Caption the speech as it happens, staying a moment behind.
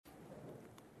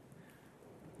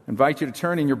I invite you to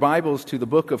turn in your Bibles to the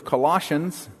book of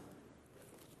Colossians.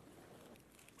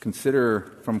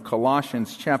 Consider from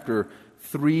Colossians chapter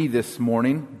 3 this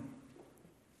morning.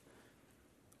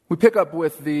 We pick up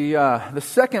with the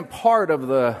second part of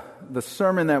the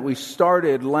sermon that we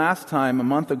started last time, a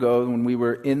month ago, when we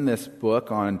were in this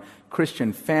book on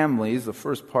Christian families. The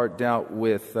first part dealt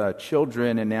with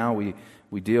children, and now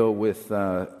we deal with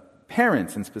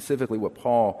parents, and specifically what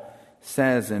Paul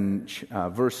says in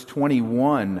verse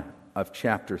 21 of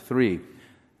chapter 3.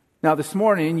 Now, this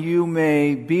morning, you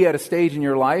may be at a stage in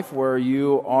your life where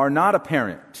you are not a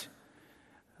parent,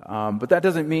 but that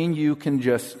doesn't mean you can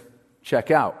just check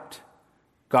out.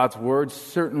 God's word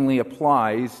certainly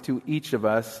applies to each of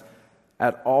us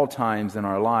at all times in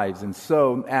our lives. And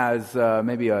so, as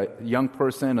maybe a young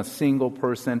person, a single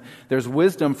person, there's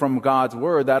wisdom from God's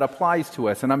word that applies to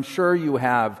us. And I'm sure you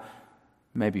have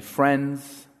maybe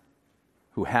friends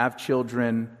who have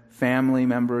children, family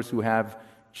members who have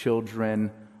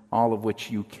children, all of which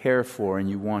you care for and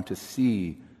you want to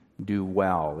see do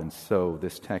well. And so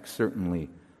this text certainly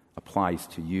applies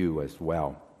to you as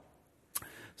well.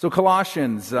 So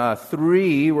Colossians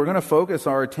 3, we're going to focus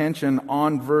our attention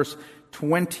on verse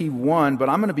 21, but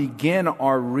I'm going to begin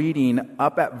our reading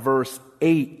up at verse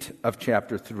 8 of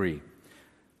chapter 3.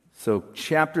 So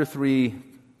chapter 3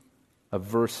 of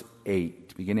verse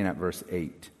 8, beginning at verse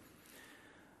 8.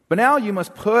 But now you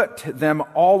must put them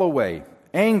all away: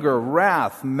 anger,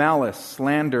 wrath, malice,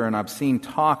 slander, and obscene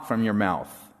talk from your mouth.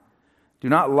 Do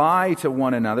not lie to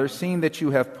one another, seeing that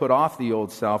you have put off the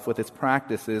old self with its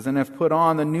practices and have put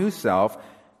on the new self,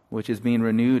 which is being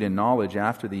renewed in knowledge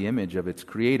after the image of its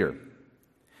Creator.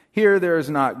 Here there is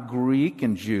not Greek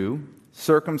and Jew,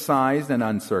 circumcised and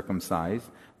uncircumcised,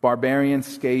 barbarian,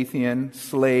 Scythian,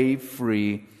 slave,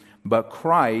 free, but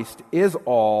Christ is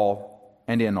all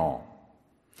and in all.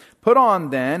 Put on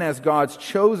then, as God's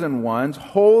chosen ones,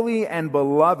 holy and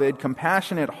beloved,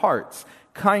 compassionate hearts,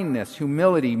 kindness,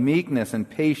 humility, meekness, and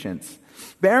patience,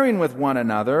 bearing with one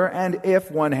another, and if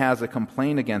one has a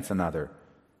complaint against another,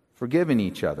 forgiving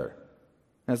each other.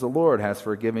 As the Lord has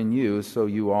forgiven you, so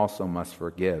you also must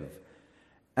forgive.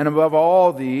 And above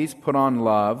all these, put on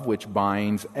love, which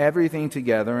binds everything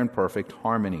together in perfect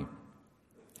harmony.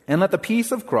 And let the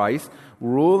peace of Christ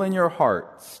rule in your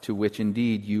hearts, to which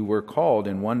indeed you were called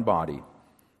in one body,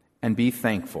 and be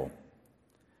thankful.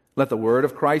 Let the word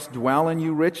of Christ dwell in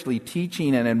you richly,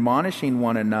 teaching and admonishing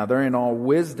one another in all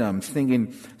wisdom,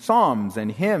 singing psalms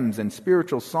and hymns and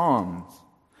spiritual songs,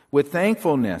 with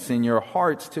thankfulness in your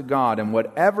hearts to God. And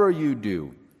whatever you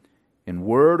do, in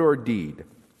word or deed,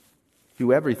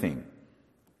 do everything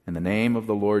in the name of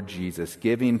the Lord Jesus,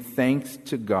 giving thanks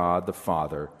to God the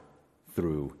Father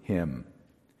through him.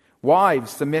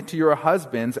 Wives, submit to your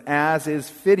husbands as is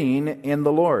fitting in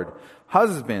the Lord.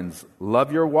 Husbands,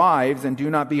 love your wives and do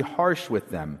not be harsh with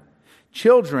them.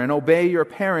 Children, obey your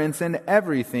parents in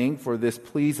everything, for this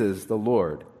pleases the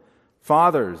Lord.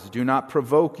 Fathers, do not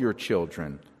provoke your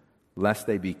children, lest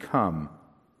they become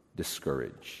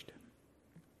discouraged.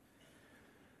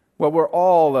 Well, we're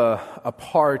all a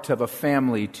part of a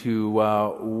family to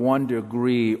one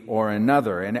degree or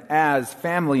another. And as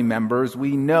family members,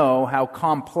 we know how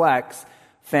complex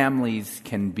families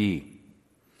can be.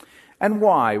 And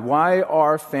why? Why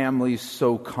are families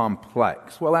so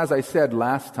complex? Well, as I said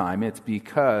last time, it's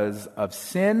because of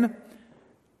sin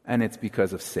and it's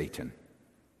because of Satan.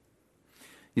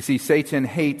 You see, Satan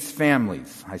hates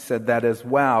families. I said that as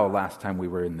well last time we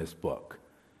were in this book.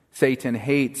 Satan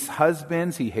hates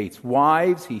husbands, he hates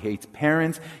wives, he hates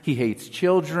parents, he hates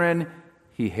children,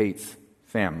 he hates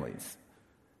families.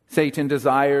 Satan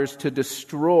desires to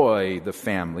destroy the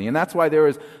family, and that's why there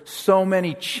is so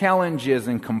many challenges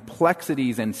and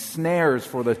complexities and snares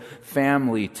for the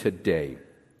family today.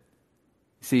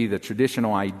 See, the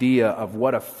traditional idea of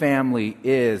what a family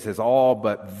is has all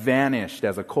but vanished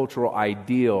as a cultural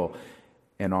ideal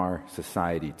in our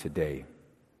society today.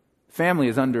 Family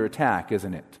is under attack,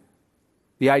 isn't it?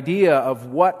 The idea of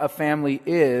what a family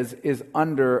is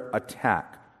under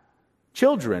attack.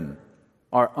 Children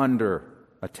are under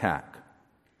attack.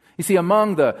 You see,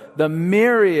 among the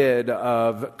myriad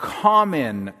of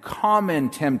common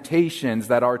temptations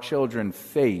that our children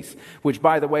face, which,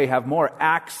 by the way, have more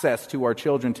access to our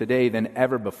children today than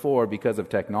ever before because of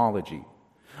technology,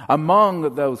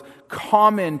 among those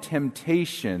common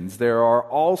temptations, there are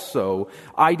also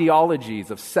ideologies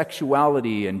of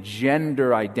sexuality and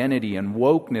gender identity and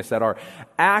wokeness that are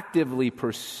actively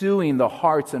pursuing the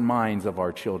hearts and minds of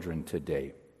our children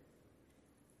today.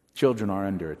 Children are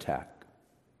under attack.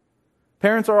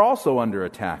 Parents are also under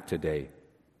attack today.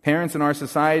 Parents in our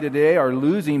society today are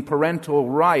losing parental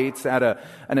rights at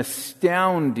an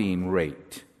astounding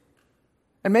rate.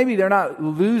 And maybe they're not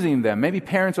losing them. Maybe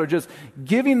parents are just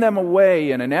giving them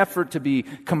away in an effort to be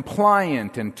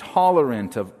compliant and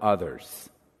tolerant of others.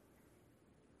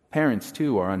 Parents,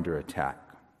 too, are under attack.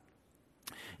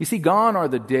 You see, gone are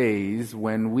the days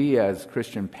when we as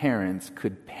Christian parents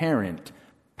could parent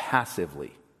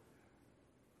passively.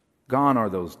 Gone are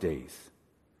those days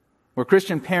where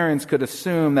Christian parents could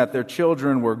assume that their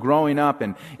children were growing up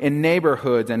in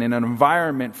neighborhoods and in an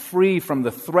environment free from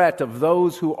the threat of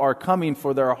those who are coming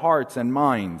for their hearts and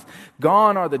minds.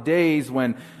 Gone are the days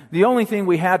when the only thing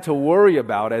we had to worry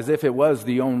about, as if it was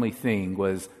the only thing,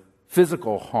 was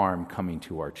physical harm coming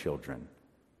to our children.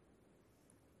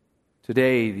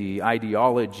 Today, the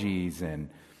ideologies and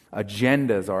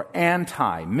agendas are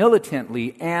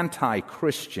militantly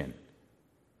anti-Christian.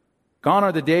 Gone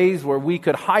are the days where we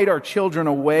could hide our children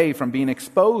away from being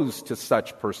exposed to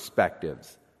such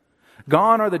perspectives.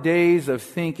 Gone are the days of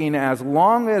thinking, as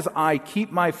long as I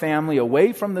keep my family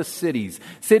away from the cities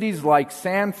like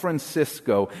San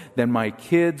Francisco, then my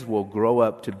kids will grow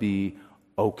up to be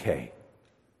okay.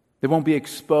 They won't be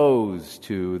exposed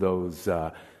to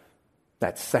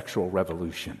that sexual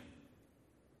revolution.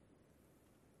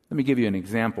 Let me give you an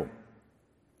example.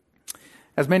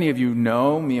 As many of you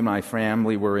know, me and my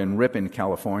family were in Ripon,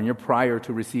 California, prior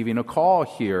to receiving a call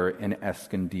here in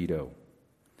Escondido.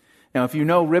 Now, if you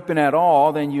know Ripon at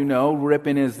all, then you know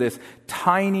Ripon is this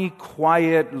tiny,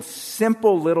 quiet,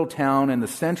 simple little town in the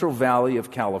Central Valley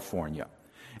of California.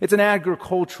 It's an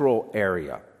agricultural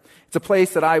area. It's a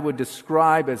place that I would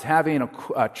describe as having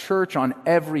a church on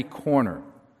every corner.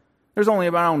 There's only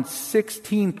around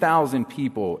 16,000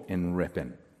 people in Ripon.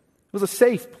 It was a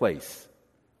safe place.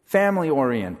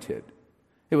 Family-oriented.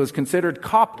 It was considered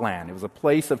copland. It was a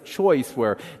place of choice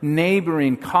where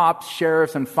neighboring cops,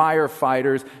 sheriffs, and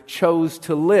firefighters chose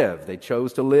to live. They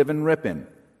chose to live in Ripon.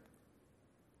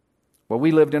 Well,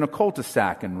 we lived in a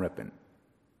cul-de-sac in Ripon,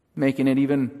 making it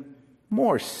even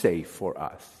more safe for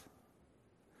us.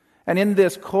 And in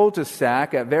this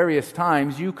cul-de-sac, at various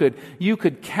times, you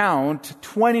could count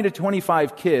 20 to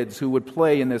 25 kids who would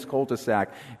play in this cul-de-sac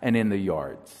and in the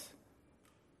yards.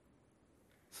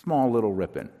 Small little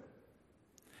Ripon.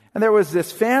 And there was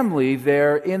this family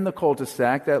there in the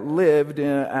cul-de-sac that lived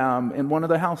in one of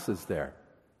the houses there.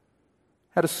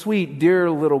 Had a sweet, dear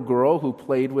little girl who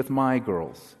played with my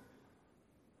girls.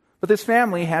 But this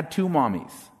family had two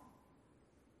mommies.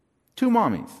 Two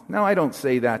mommies. Now, I don't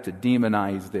say that to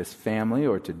demonize this family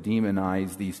or to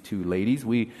demonize these two ladies.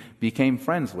 We became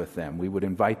friends with them. We would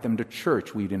invite them to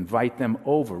church. We'd invite them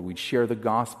over. We'd share the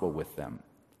gospel with them.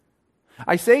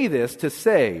 I say this to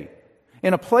say,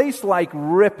 in a place like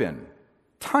Ripon,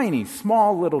 tiny,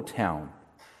 small little town,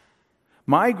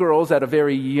 my girls at a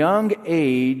very young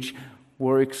age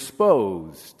were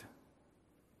exposed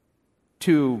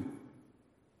to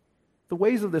the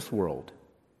ways of this world.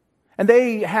 And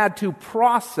they had to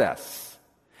process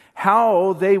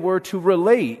how they were to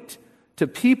relate to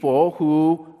people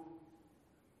who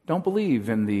don't believe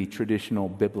in the traditional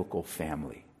biblical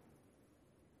family.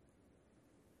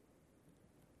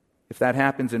 If that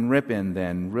happens in Ripon,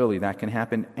 then really that can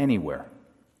happen anywhere.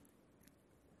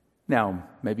 Now,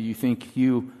 maybe you think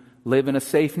you live in a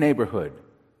safe neighborhood.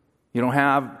 You don't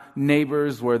have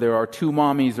neighbors where there are two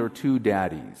mommies or two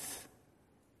daddies.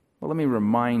 Well, let me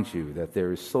remind you that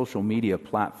there is social media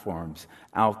platforms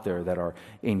out there that are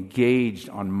engaged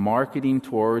on marketing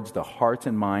towards the hearts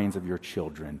and minds of your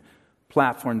children.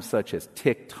 Platforms such as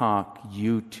TikTok,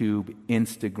 YouTube,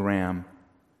 Instagram.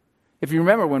 If you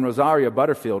remember when Rosaria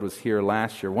Butterfield was here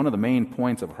last year, one of the main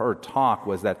points of her talk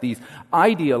was that these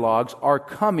ideologues are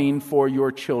coming for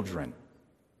your children.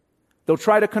 They'll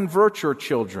try to convert your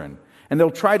children, and they'll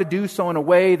try to do so in a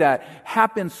way that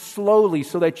happens slowly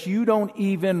so that you don't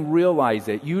even realize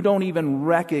it, you don't even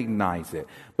recognize it.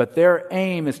 But their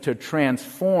aim is to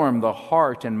transform the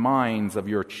heart and minds of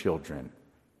your children.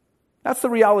 That's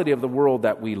the reality of the world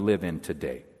that we live in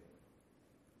today.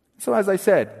 So as I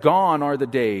said, gone are the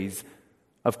days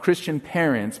of Christian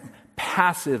parents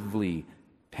passively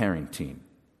parenting.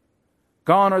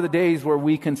 Gone are the days where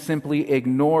we can simply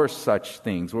ignore such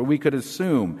things, where we could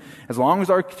assume as long as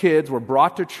our kids were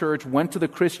brought to church, went to the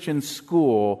Christian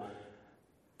school,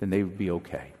 then they would be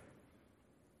okay.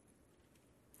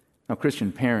 Now,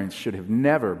 Christian parents should have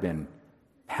never been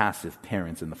passive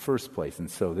parents in the first place, and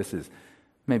so this is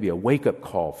maybe a wake-up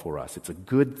call for us. It's a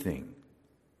good thing.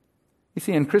 You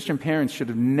see, and Christian parents should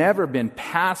have never been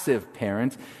passive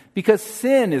parents because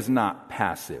sin is not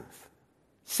passive.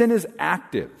 Sin is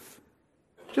active.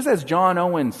 Just as John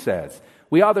Owen says,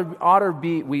 We either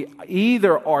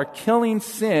are killing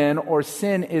sin or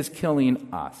sin is killing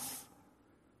us.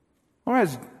 Or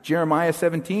as Jeremiah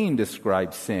 17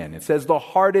 describes sin, it says, "The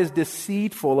heart is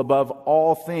deceitful above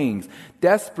all things,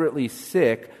 desperately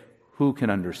sick, who can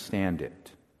understand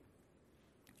it?"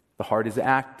 The heart is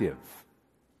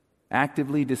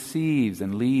actively deceives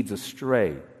and leads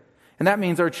astray. And that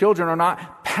means our children are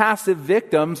not passive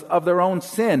victims of their own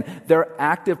sin. They're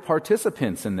active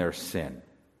participants in their sin.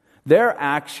 Their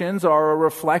actions are a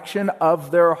reflection of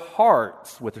their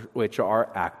hearts, which are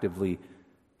actively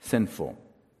sinful.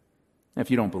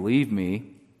 If you don't believe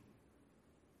me,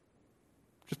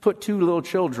 just put two little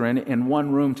children in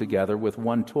one room together with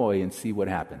one toy and see what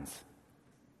happens.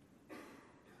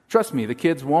 Trust me, the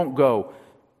kids won't go,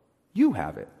 "You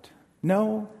have it.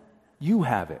 No, you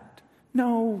have it.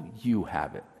 No, you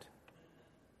have it."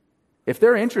 If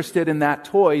they're interested in that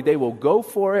toy, they will go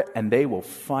for it and they will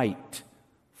fight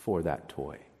for that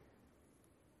toy.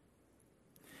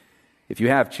 If you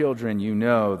have children, you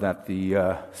know that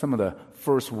some of the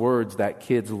first words that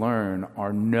kids learn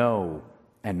are no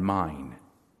and mine.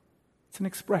 It's an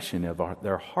expression of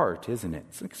their heart, isn't it?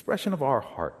 It's an expression of our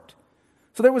heart.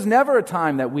 So there was never a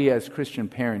time that we as Christian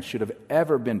parents should have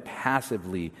ever been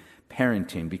passively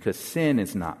parenting, because sin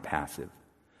is not passive.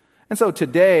 And so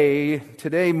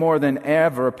today more than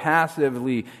ever,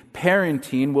 passively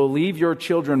parenting will leave your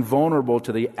children vulnerable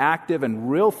to the active and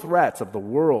real threats of the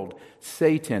world,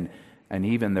 Satan, and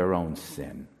even their own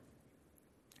sin.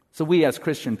 So we as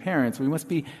Christian parents, we must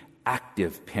be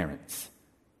active parents.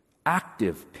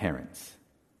 Active parents.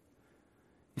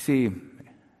 You see,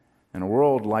 in a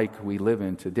world like we live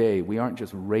in today, we aren't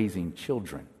just raising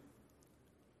children.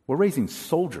 We're raising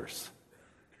soldiers.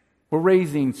 We're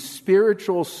raising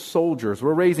spiritual soldiers.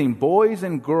 We're raising boys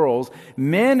and girls,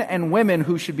 men and women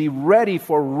who should be ready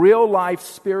for real-life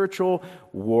spiritual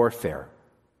warfare.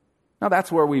 Now,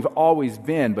 that's where we've always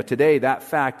been, but today that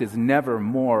fact is never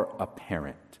more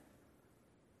apparent.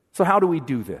 So how do we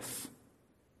do this?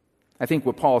 I think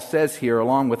what Paul says here,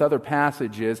 along with other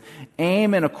passages,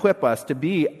 aim and equip us to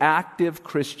be active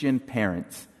Christian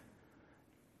parents.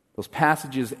 Those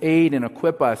passages aid and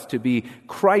equip us to be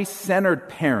Christ-centered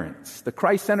parents, the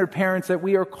Christ-centered parents that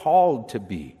we are called to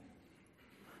be.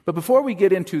 But before we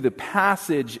get into the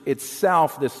passage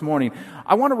itself this morning,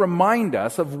 I want to remind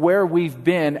us of where we've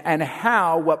been and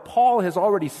how what Paul has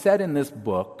already said in this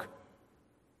book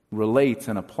relates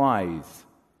and applies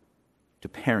to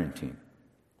parenting.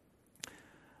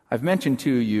 I've mentioned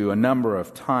to you a number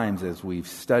of times as we've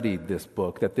studied this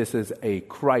book that this is a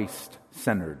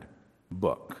Christ-centered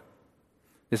book.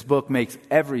 This book makes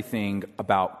everything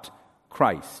about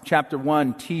Christ. Chapter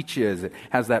 1 teaches, it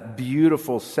has that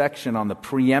beautiful section on the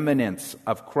preeminence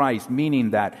of Christ, meaning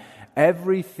that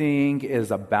everything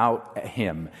is about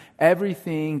Him.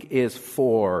 Everything is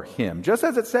for Him. Just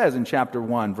as it says in chapter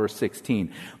 1, verse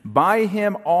 16, "By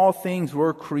Him all things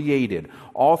were created.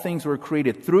 All things were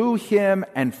created through Him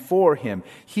and for Him.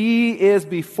 He is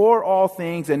before all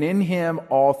things, and in Him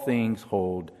all things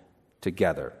hold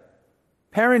together."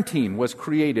 Parenting was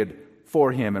created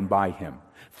for Him and by Him.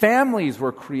 Families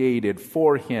were created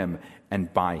for Him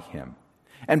and by Him.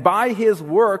 And by His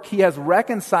work, He has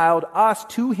reconciled us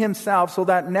to Himself so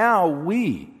that now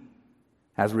we,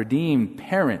 as redeemed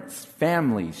parents,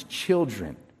 families,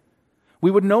 children, we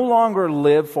would no longer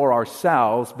live for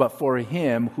ourselves, but for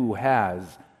Him who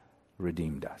has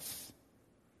redeemed us.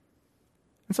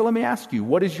 And so let me ask you,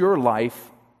 what is your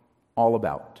life all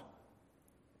about?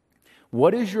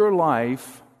 What is your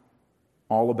life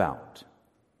all about?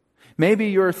 Maybe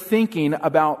you're thinking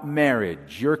about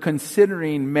marriage. You're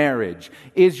considering marriage.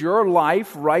 Is your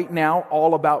life right now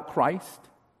all about Christ?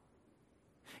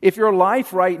 If your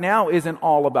life right now isn't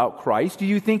all about Christ, do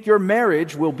you think your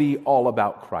marriage will be all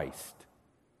about Christ?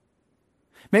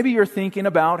 Maybe you're thinking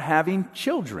about having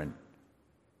children.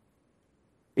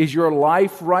 Is your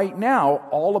life right now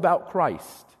all about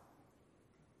Christ?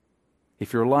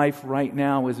 If your life right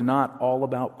now is not all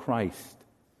about Christ,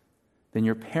 then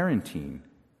your parenting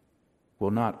will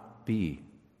not be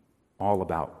all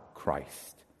about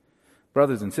Christ.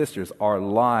 Brothers and sisters, our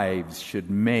lives should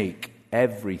make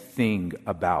everything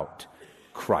about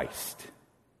Christ.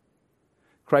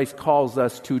 Christ calls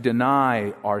us to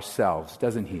deny ourselves,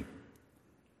 doesn't He?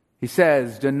 He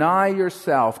says, "Deny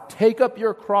yourself, take up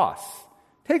your cross."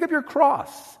 Take up your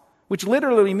cross, which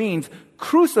literally means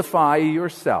crucify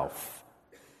yourself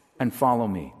and follow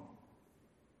me.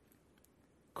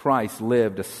 Christ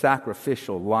lived a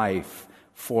sacrificial life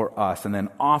for us and then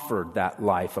offered that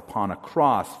life upon a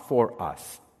cross for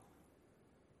us.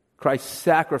 Christ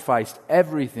sacrificed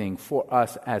everything for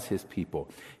us as his people.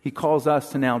 He calls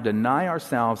us to now deny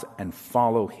ourselves and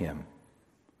follow him.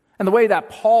 And the way that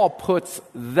Paul puts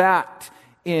that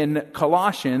in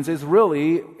Colossians is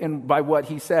really by what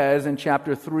he says in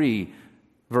chapter 3,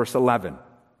 verse 11.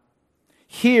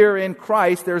 Here in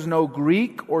Christ, there's no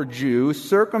Greek or Jew,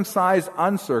 circumcised,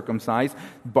 uncircumcised,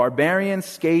 barbarian,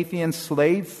 Scythian,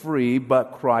 slave-free,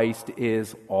 but Christ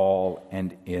is all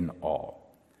and in all.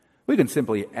 We can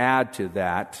simply add to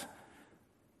that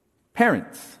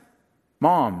parents,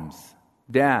 moms,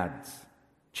 dads,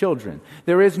 children.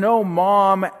 There is no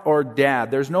mom or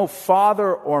dad. There's no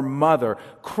father or mother.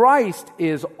 Christ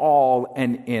is all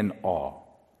and in all.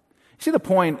 See, the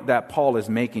point that Paul is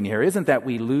making here isn't that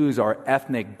we lose our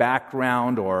ethnic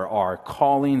background or our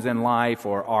callings in life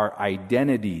or our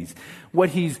identities. What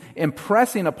he's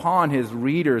impressing upon his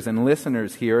readers and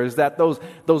listeners here is that those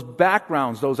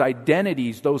backgrounds, those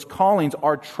identities, those callings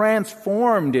are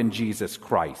transformed in Jesus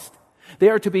Christ. They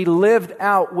are to be lived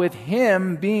out with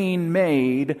him being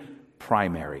made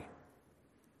primary.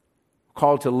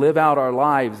 Called to live out our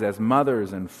lives as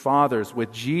mothers and fathers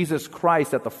with Jesus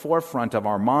Christ at the forefront of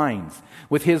our minds,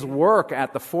 with his work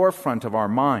at the forefront of our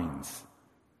minds.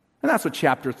 And that's what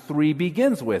chapter 3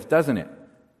 begins with, doesn't it?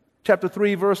 Chapter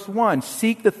 3, verse 1,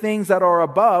 seek the things that are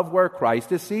above where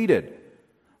Christ is seated.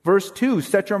 Verse 2,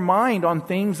 set your mind on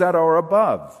things that are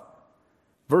above.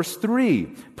 Verse 3,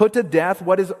 put to death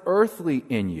what is earthly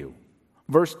in you.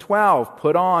 Verse 12,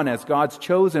 put on as God's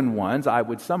chosen ones, I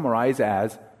would summarize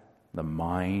as the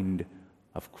mind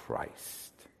of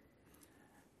Christ.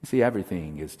 You see,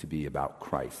 everything is to be about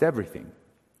Christ. Everything.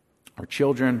 Our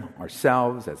children,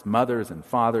 ourselves, as mothers and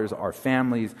fathers, our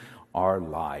families, our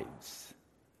lives.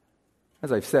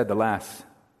 As I've said the last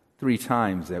 3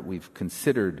 times that we've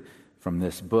considered from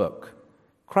this book,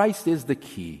 Christ is the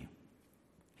key.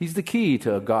 He's the key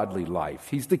to a godly life.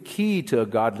 He's the key to a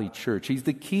godly church. He's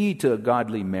the key to a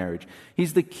godly marriage.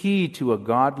 He's the key to a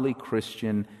godly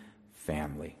Christian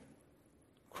family.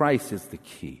 Christ is the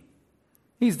key.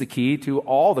 He's the key to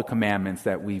all the commandments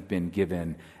that we've been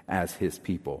given as his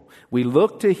people. We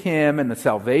look to him and the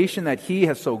salvation that he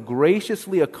has so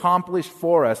graciously accomplished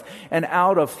for us, and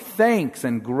out of thanks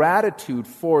and gratitude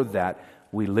for that,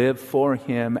 we live for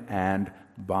him and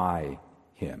by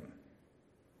him.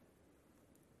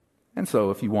 And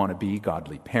so if you want to be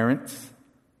godly parents,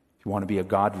 if you want to be a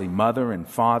godly mother and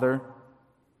father,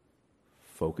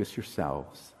 focus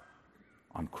yourselves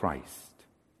on Christ.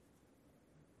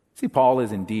 See, Paul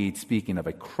is indeed speaking of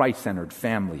a Christ-centered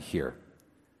family here.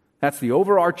 That's the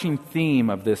overarching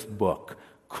theme of this book.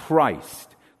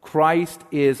 Christ. Christ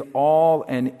is all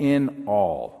and in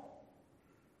all.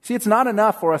 See, it's not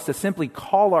enough for us to simply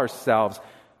call ourselves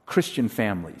Christian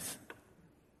families.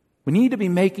 We need to be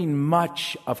making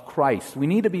much of Christ. We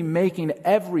need to be making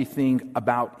everything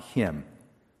about him.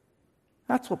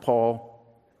 That's what Paul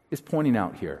is pointing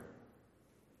out here.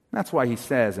 That's why he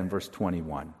says in verse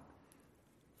 21,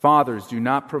 fathers, do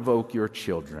not provoke your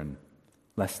children,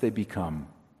 lest they become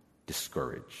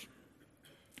discouraged.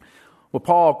 What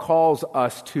Paul calls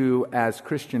us to as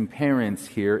Christian parents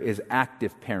here is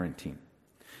active parenting.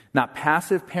 Not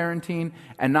passive parenting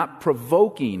and not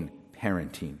provoking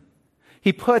parenting.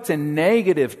 He puts in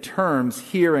negative terms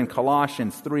here in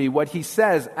Colossians 3 what he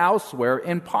says elsewhere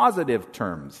in positive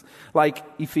terms, like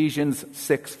Ephesians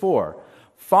 6:4.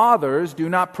 Fathers, do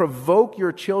not provoke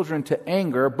your children to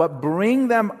anger, but bring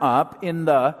them up in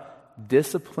the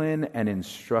discipline and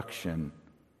instruction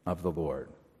of the Lord.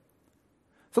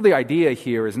 So the idea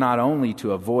here is not only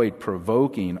to avoid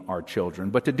provoking our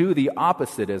children, but to do the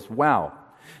opposite as well.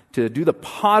 To do the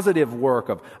positive work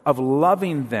of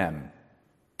loving them,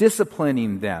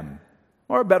 disciplining them,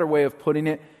 or a better way of putting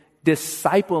it,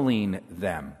 discipling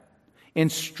them,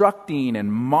 instructing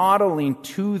and modeling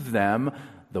to them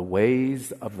the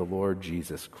ways of the Lord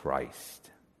Jesus Christ.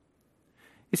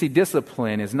 You see,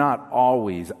 discipline is not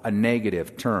always a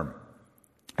negative term.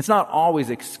 It's not always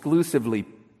exclusively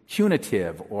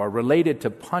punitive or related to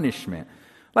punishment.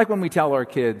 Like when we tell our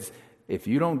kids, if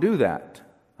you don't do that,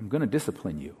 I'm going to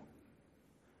discipline you.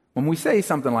 When we say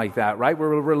something like that, right,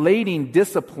 we're relating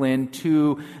discipline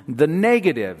to the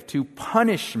negative, to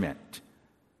punishment.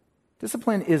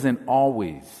 Discipline isn't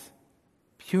always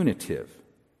punitive.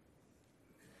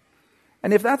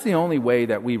 And if that's the only way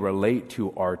that we relate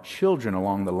to our children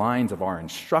along the lines of our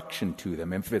instruction to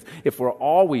them, if we're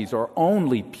always or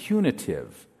only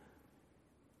punitive,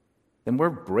 then we're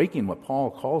breaking what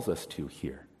Paul calls us to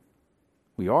here.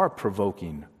 We are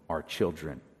provoking our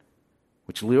children,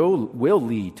 which will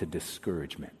lead to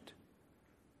discouragement.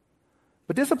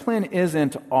 But discipline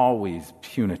isn't always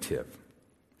punitive.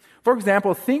 For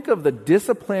example, think of the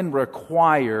discipline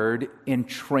required in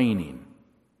training.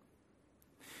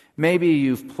 Maybe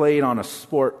you've played on a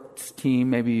sports team.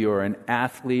 Maybe you're an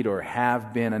athlete or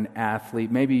have been an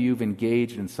athlete. Maybe you've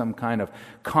engaged in some kind of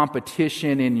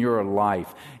competition in your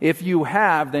life. If you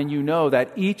have, then you know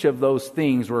that each of those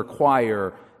things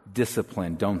require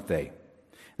discipline, don't they?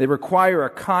 They require a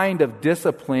kind of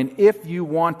discipline if you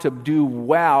want to do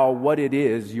well what it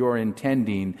is you're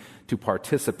intending to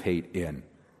participate in.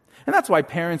 And that's why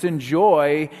parents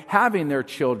enjoy having their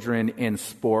children in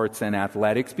sports and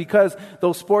athletics, because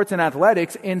those sports and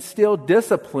athletics instill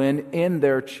discipline in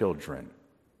their children.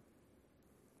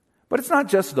 But it's not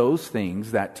just those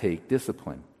things that take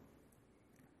discipline.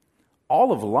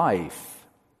 All of life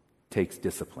takes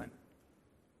discipline.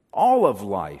 All of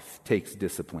life takes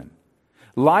discipline.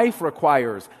 Life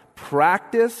requires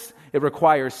practice. It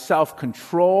requires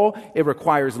self-control. It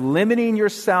requires limiting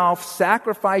yourself,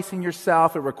 sacrificing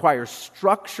yourself. It requires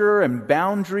structure and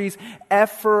boundaries,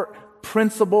 effort,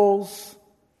 principles.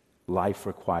 Life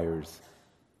requires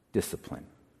discipline.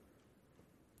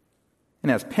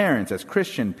 And as parents, as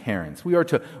Christian parents, we are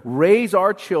to raise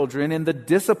our children in the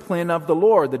discipline of the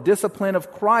Lord, the discipline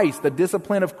of Christ, the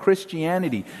discipline of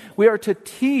Christianity. We are to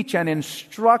teach and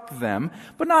instruct them,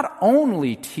 but not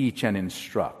only teach and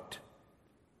instruct.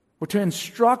 We're to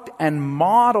instruct and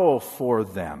model for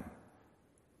them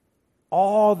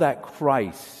all that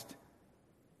Christ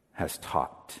has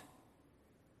taught.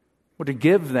 We're to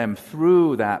give them,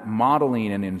 through that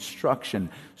modeling and instruction,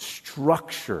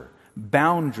 structure,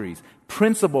 boundaries,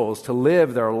 principles to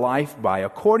live their life by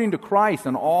according to Christ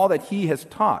and all that He has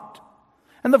taught.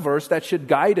 And the verse that should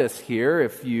guide us here,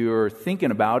 if you're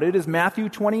thinking about it, is Matthew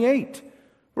 28.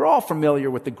 We're all familiar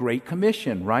with the Great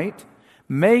Commission, right?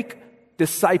 Make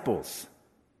disciples.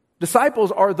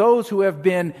 Disciples are those who have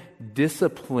been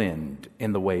disciplined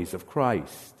in the ways of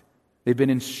Christ. They've been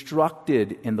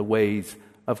instructed in the ways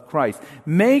of Christ.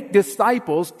 Make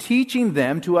disciples, teaching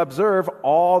them to observe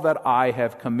all that I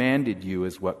have commanded you,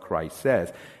 is what Christ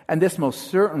says. And this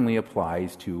most certainly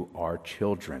applies to our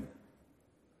children.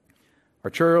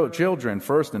 Our children,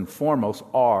 first and foremost,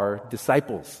 are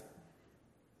disciples.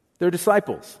 They're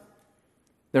disciples.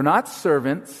 They're not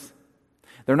servants.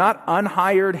 They're not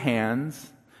unhired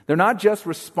hands. They're not just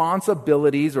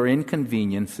responsibilities or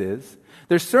inconveniences.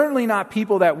 They're certainly not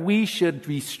people that we should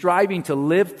be striving to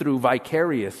live through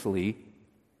vicariously.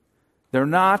 They're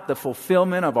not the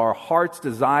fulfillment of our heart's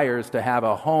desires to have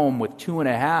a home with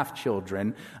 2.5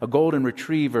 children, a golden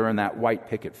retriever, and that white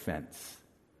picket fence.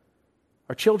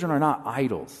 Our children are not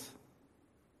idols.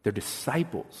 They're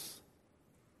disciples.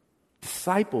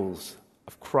 Disciples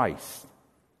of Christ.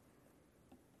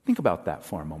 Think about that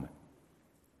for a moment.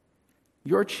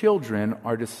 Your children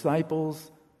are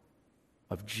disciples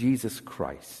of Jesus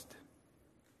Christ.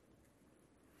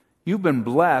 You've been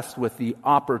blessed with the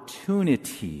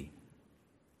opportunity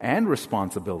and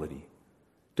responsibility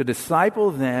to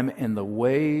disciple them in the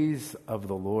ways of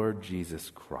the Lord Jesus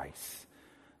Christ.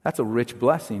 That's a rich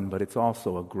blessing, but it's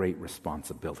also a great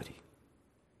responsibility.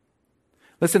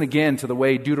 Listen again to the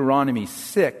way Deuteronomy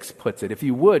 6 puts it. If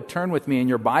you would, turn with me in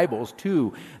your Bibles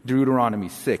to Deuteronomy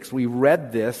 6. We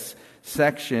read this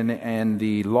section in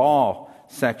the law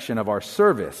section of our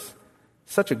service.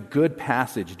 Such a good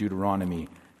passage, Deuteronomy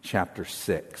chapter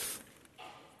 6.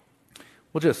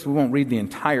 We won't read the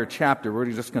entire chapter. We're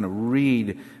just going to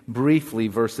read briefly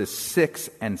verses 6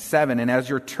 and 7. And as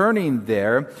you're turning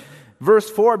there, verse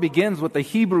 4 begins with the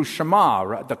Hebrew Shema,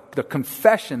 right? the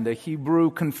confession, the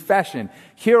Hebrew confession.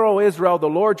 Hear, O Israel, the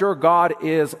Lord your God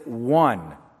is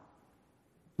one.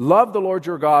 Love the Lord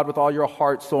your God with all your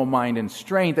heart, soul, mind, and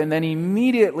strength. And then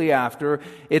immediately after,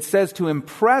 it says to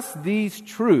impress these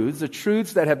truths, the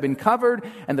truths that have been covered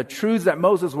and the truths that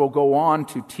Moses will go on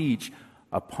to teach,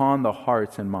 upon the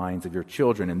hearts and minds of your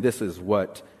children. And this is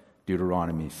what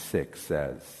Deuteronomy 6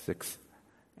 says, 6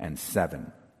 and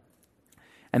 7.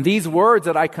 And these words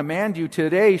that I command you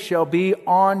today shall be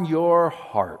on your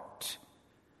heart.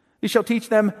 You shall teach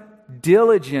them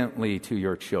diligently to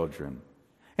your children,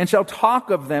 and shall talk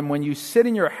of them when you sit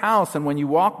in your house, and when you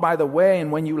walk by the way,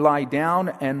 and when you lie down,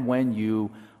 and when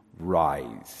you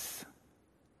rise.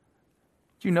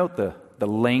 Do you note the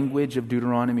language of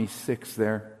Deuteronomy 6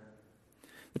 there?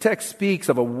 The text speaks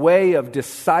of a way of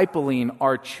discipling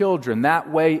our children. That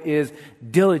way is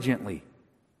diligently.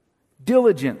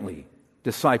 Diligently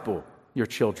disciple your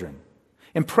children.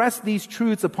 Impress these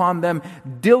truths upon them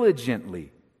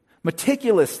diligently,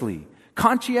 meticulously,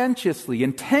 conscientiously,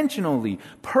 intentionally,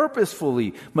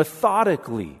 purposefully,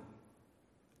 methodically,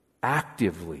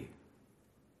 actively.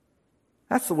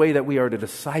 That's the way that we are to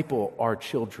disciple our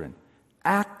children.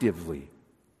 Actively.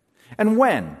 And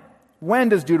when? When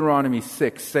does Deuteronomy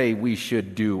 6 say we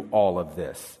should do all of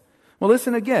this? Well,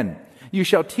 listen again. You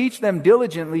shall teach them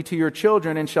diligently to your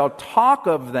children and shall talk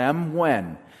of them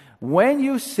when? When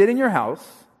you sit in your house,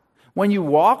 when you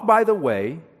walk by the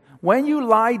way, when you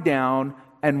lie down,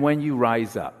 and when you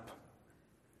rise up.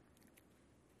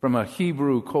 From a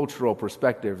Hebrew cultural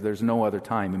perspective, there's no other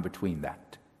time in between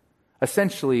that.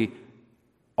 Essentially,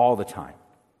 all the time.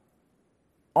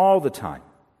 All the time.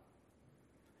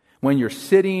 When you're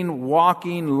sitting,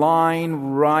 walking,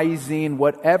 lying, rising,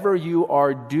 whatever you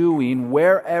are doing,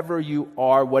 wherever you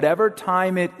are, whatever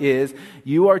time it is,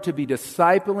 you are to be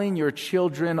discipling your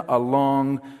children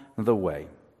along the way.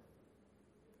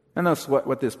 And that's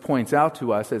what this points out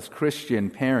to us as Christian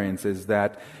parents, is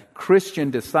that Christian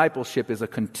discipleship is a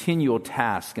continual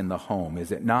task in the home,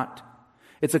 is it not?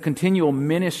 It's a continual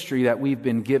ministry that we've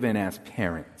been given as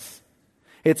parents.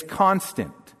 It's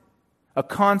constant. A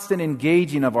constant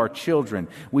engaging of our children.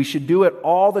 We should do it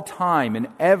all the time, in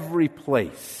every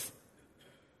place.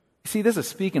 You see, this is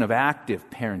speaking of active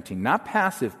parenting, not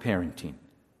passive parenting.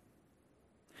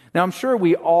 Now, I'm sure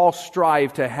we all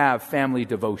strive to have family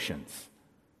devotions.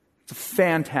 It's a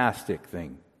fantastic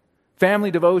thing.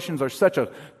 Family devotions are such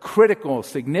a critical,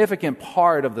 significant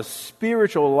part of the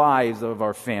spiritual lives of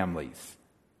our families.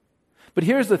 But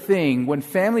here's the thing, when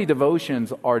family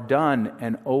devotions are done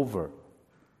and over,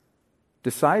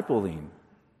 discipling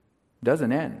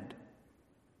doesn't end.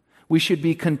 We should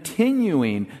be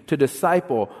continuing to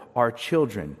disciple our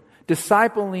children.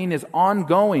 Discipling is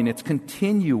ongoing, it's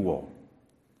continual.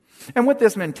 And with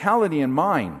this mentality in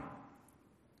mind,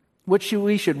 what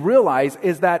we should realize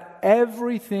is that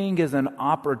everything is an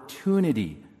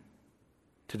opportunity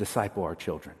to disciple our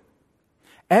children.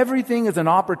 Everything is an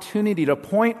opportunity to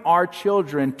point our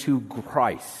children to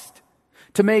Christ.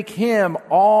 To make Him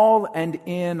all and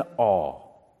in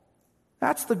all.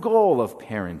 That's the goal of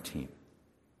parenting.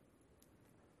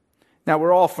 Now,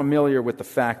 we're all familiar with the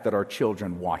fact that our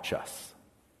children watch us.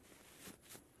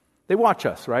 They watch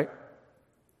us, right?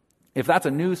 If that's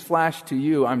a news flash to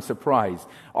you, I'm surprised.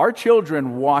 Our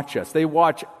children watch us. They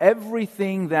watch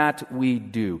everything that we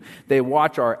do. They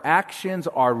watch our actions,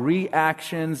 our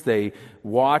reactions. They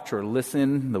watch or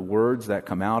listen the words that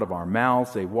come out of our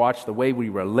mouths. They watch the way we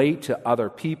relate to other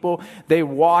people. They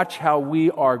watch how we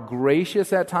are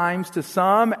gracious at times to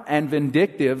some and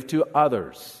vindictive to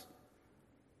others.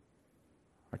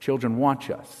 Our children watch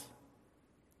us.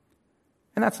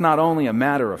 And that's not only a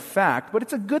matter of fact, but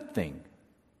it's a good thing.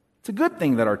 It's a good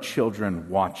thing that our children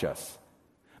watch us.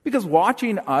 Because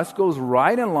watching us goes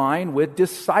right in line with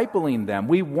discipling them.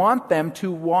 We want them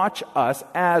to watch us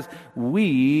as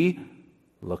we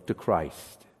look to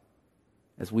Christ,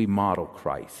 as we model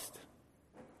Christ.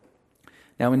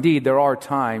 Now, indeed, there are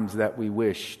times that we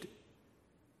wished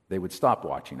they would stop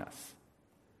watching us.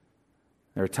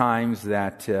 There are times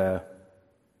that,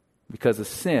 because of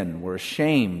sin, we're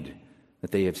ashamed that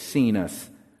they have seen us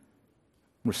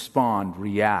respond,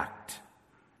 react,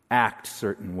 act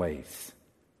certain ways.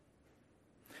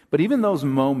 But even those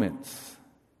moments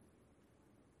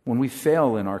when we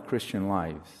fail in our Christian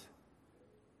lives,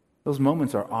 those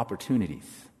moments are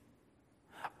opportunities.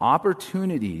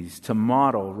 Opportunities to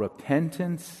model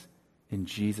repentance in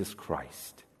Jesus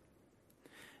Christ.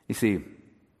 You see,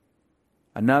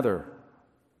 another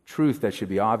truth that should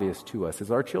be obvious to us is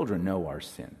our children know our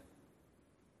sin.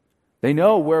 They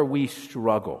know where we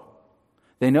struggle.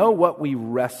 They know what we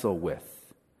wrestle with.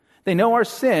 They know our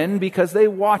sin because they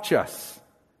watch us.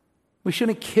 We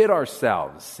shouldn't kid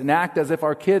ourselves and act as if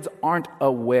our kids aren't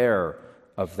aware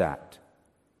of that.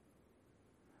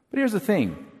 But here's the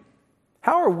thing.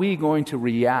 How are we going to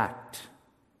react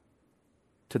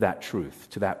to that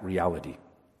truth, to that reality?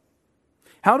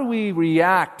 How do we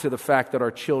react to the fact that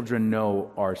our children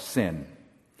know our sin?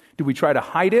 Do we try to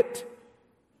hide it?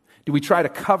 Do we try to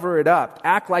cover it up,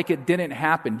 act like it didn't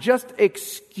happen, just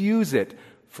excuse it,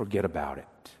 forget about it?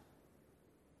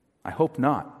 I hope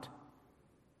not,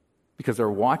 because they're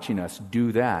watching us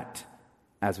do that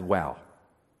as well.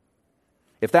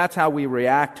 If that's how we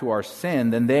react to our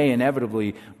sin, then they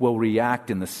inevitably will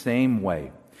react in the same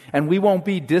way. And we won't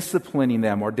be disciplining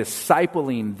them or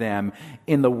discipling them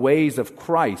in the ways of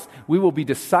Christ. We will be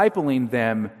discipling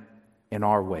them in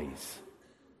our ways,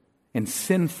 in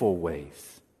sinful ways.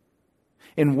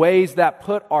 In ways that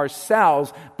put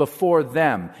ourselves before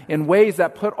them. In ways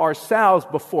that put ourselves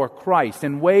before Christ.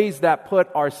 In ways that put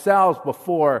ourselves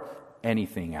before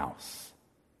anything else.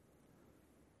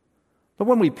 But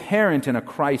when we parent in a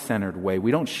Christ-centered way,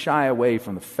 we don't shy away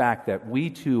from the fact that we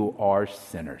too are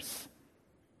sinners.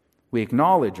 We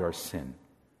acknowledge our sin.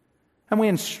 And we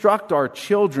instruct our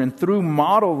children through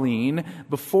modeling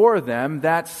before them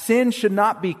that sin should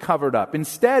not be covered up.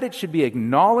 Instead, it should be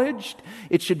acknowledged,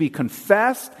 it should be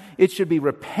confessed, it should be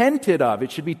repented of,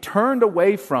 it should be turned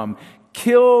away from,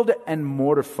 killed and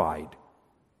mortified.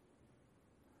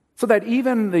 So that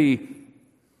even the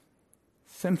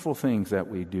sinful things that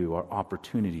we do are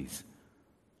opportunities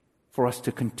for us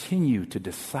to continue to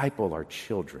disciple our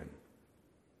children.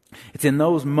 It's in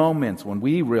those moments when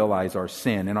we realize our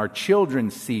sin and our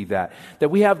children see that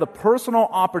we have the personal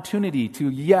opportunity to,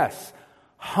 yes,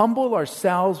 humble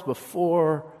ourselves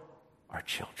before our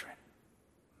children.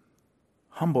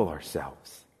 Humble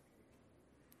ourselves.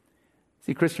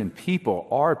 See, Christian people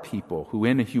are people who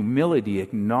in humility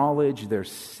acknowledge their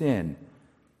sin,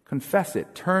 confess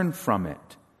it, turn from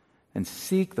it, and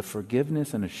seek the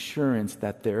forgiveness and assurance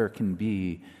that there can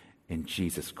be in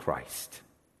Jesus Christ.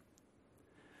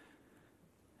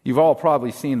 You've all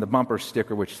probably seen the bumper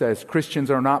sticker which says,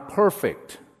 Christians are not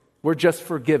perfect, we're just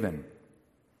forgiven.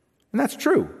 And that's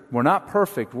true. We're not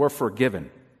perfect, we're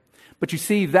forgiven. But you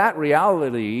see, that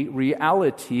reality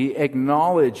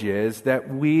acknowledges that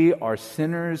we are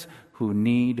sinners who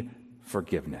need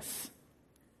forgiveness.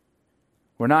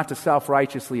 We're not to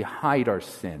self-righteously hide our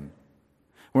sin.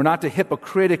 We're not to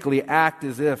hypocritically act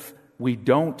as if we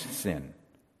don't sin.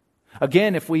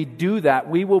 Again, if we do that,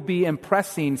 we will be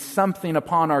impressing something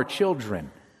upon our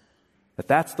children. That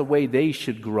that's the way they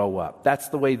should grow up. That's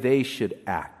the way they should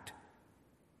act.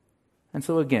 And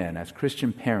so again, as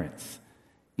Christian parents,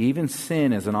 even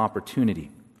sin is an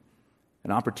opportunity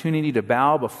to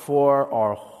bow before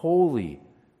our holy,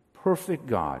 perfect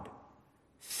God,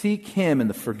 seek Him in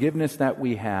the forgiveness that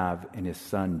we have in His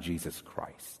Son, Jesus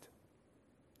Christ.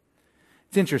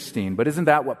 It's interesting, but isn't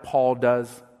that what Paul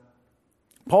does?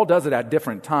 Paul does it at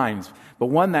different times, but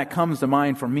one that comes to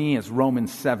mind for me is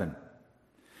Romans 7.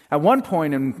 At one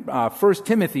point in 1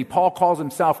 Timothy, Paul calls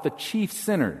himself the chief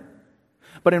sinner.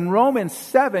 But in Romans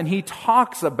 7, he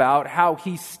talks about how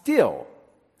he still,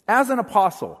 as an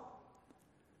apostle,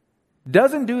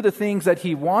 doesn't do the things that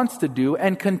he wants to do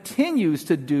and continues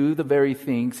to do the very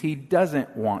things he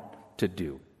doesn't want to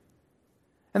do.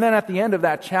 And then at the end of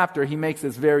that chapter, he makes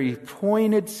this very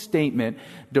pointed statement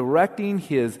directing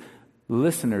his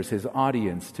listeners, his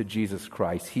audience, to Jesus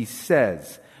Christ. He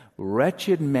says,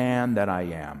 "Wretched man that I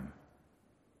am,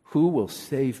 who will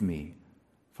save me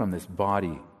from this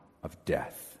body of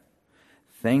death?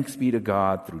 Thanks be to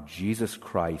God through Jesus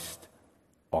Christ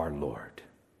our Lord."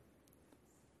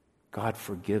 God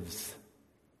forgives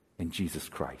in Jesus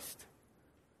Christ.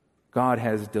 God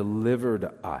has delivered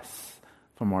us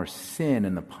from our sin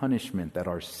and the punishment that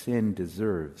our sin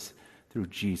deserves through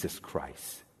Jesus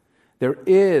Christ. There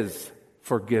is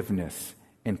forgiveness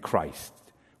in Christ.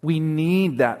 We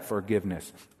need that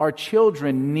forgiveness. Our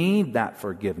children need that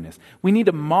forgiveness. We need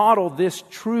to model this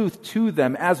truth to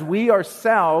them as we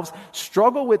ourselves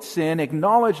struggle with sin,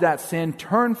 acknowledge that sin,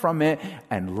 turn from it,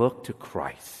 and look to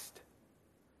Christ.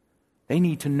 They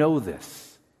need to know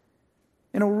this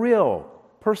in a real,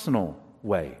 personal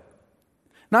way.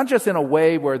 Not just in a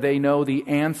way where they know the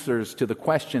answers to the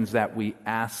questions that we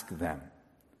ask them.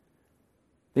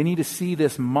 They need to see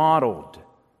this modeled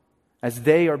as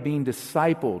they are being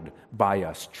discipled by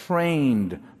us,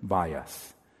 trained by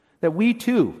us. That we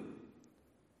too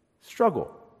struggle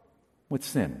with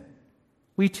sin.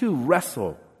 We too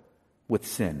wrestle with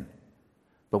sin.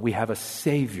 But we have a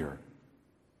Savior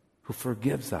who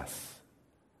forgives us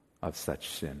of such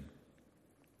sin.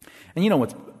 And you know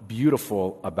what's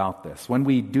beautiful about this? When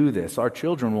we do this, our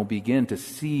children will begin to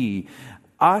see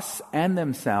us and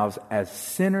themselves as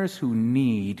sinners who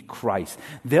need Christ.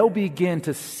 They'll begin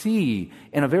to see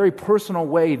in a very personal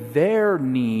way their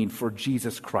need for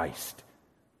Jesus Christ.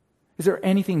 Is there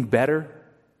anything better?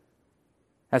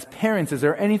 As parents, is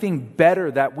there anything better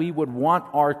that we would want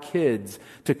our kids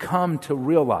to come to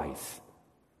realize?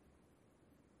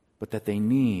 But that they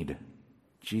need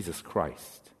Jesus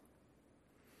Christ.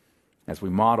 As we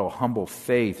model humble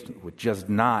faith, which does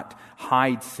not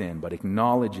hide sin, but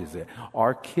acknowledges it,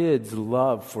 our kids'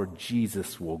 love for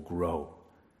Jesus will grow.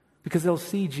 Because they'll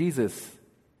see Jesus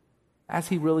as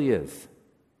He really is,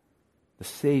 the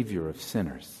Savior of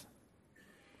sinners.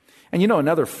 And you know,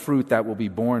 another fruit that will be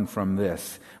born from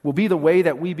this will be the way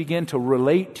that we begin to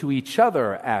relate to each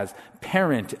other as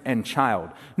parent and child.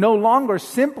 No longer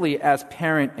simply as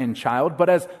parent and child, but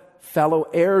as fellow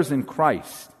heirs in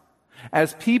Christ.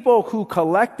 As people who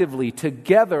collectively,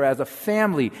 together as a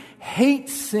family, hate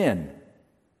sin.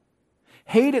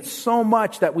 Hate it so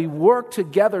much that we work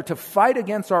together to fight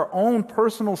against our own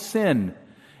personal sin.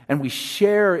 And we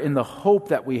share in the hope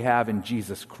that we have in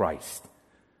Jesus Christ.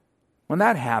 When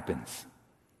that happens,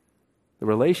 the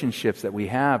relationships that we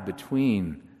have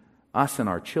between us and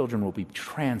our children will be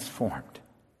transformed.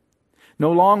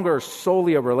 No longer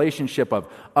solely a relationship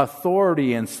of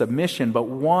authority and submission, but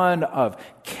one of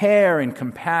care and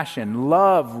compassion,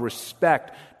 love,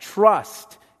 respect,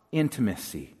 trust,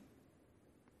 intimacy.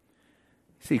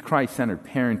 See, Christ-centered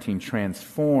parenting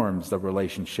transforms the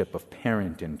relationship of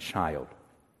parent and child.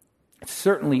 It's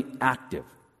certainly active.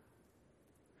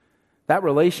 That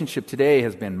relationship today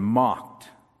has been mocked.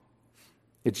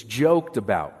 It's joked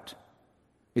about.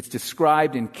 It's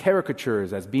described in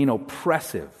caricatures as being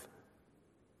oppressive.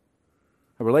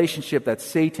 A relationship that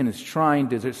Satan is trying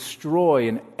to destroy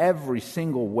in every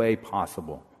single way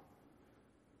possible.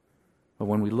 But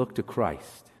when we look to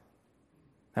Christ,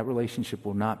 that relationship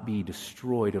will not be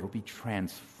destroyed. It'll be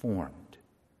transformed.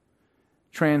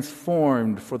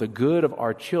 Transformed for the good of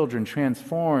our children,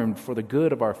 transformed for the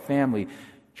good of our family,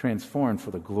 transformed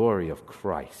for the glory of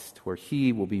Christ, where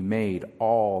He will be made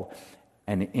all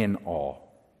and in all.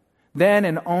 Then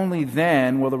and only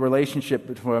then will the relationship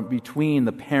between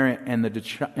the parent and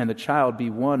the child be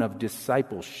one of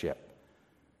discipleship,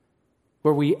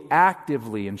 where we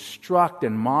actively instruct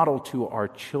and model to our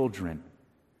children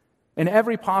in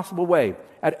every possible way,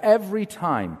 at every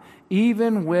time,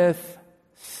 even with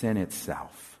sin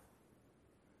itself.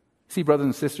 See, brothers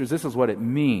and sisters, this is what it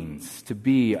means to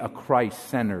be a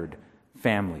Christ-centered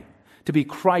family, to be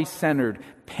Christ-centered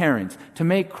parents, to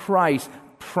make Christ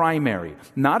primary.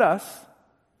 Not us,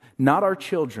 not our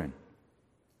children.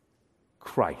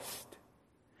 Christ,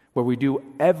 where we do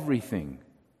everything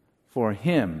for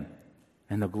Him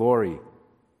and the glory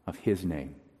of His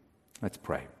name. Let's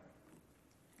pray.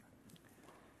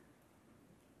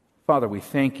 Father, we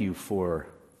thank You for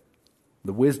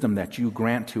the wisdom that You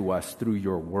grant to us through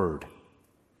Your word.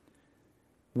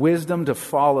 Wisdom to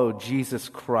follow Jesus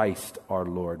Christ our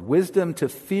Lord. Wisdom to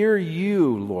fear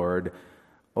You, Lord,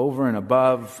 over and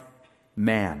above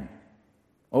man.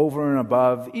 Over and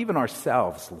above even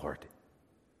ourselves, Lord.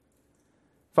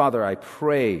 Father, I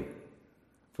pray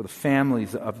for the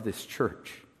families of this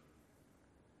church.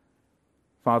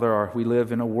 Father, we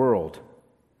live in a world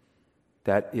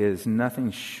that is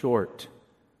nothing short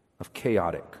of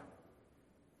chaotic.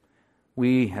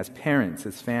 We, as parents,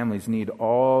 as families, need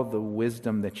all the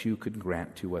wisdom that You could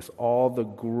grant to us, all the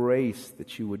grace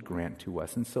that You would grant to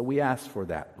us. And so we ask for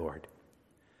that, Lord.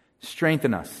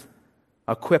 Strengthen us,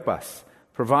 equip us,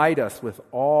 provide us with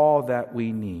all that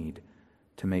we need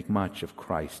to make much of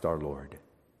Christ our Lord.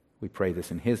 We pray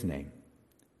this in His name.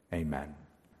 Amen.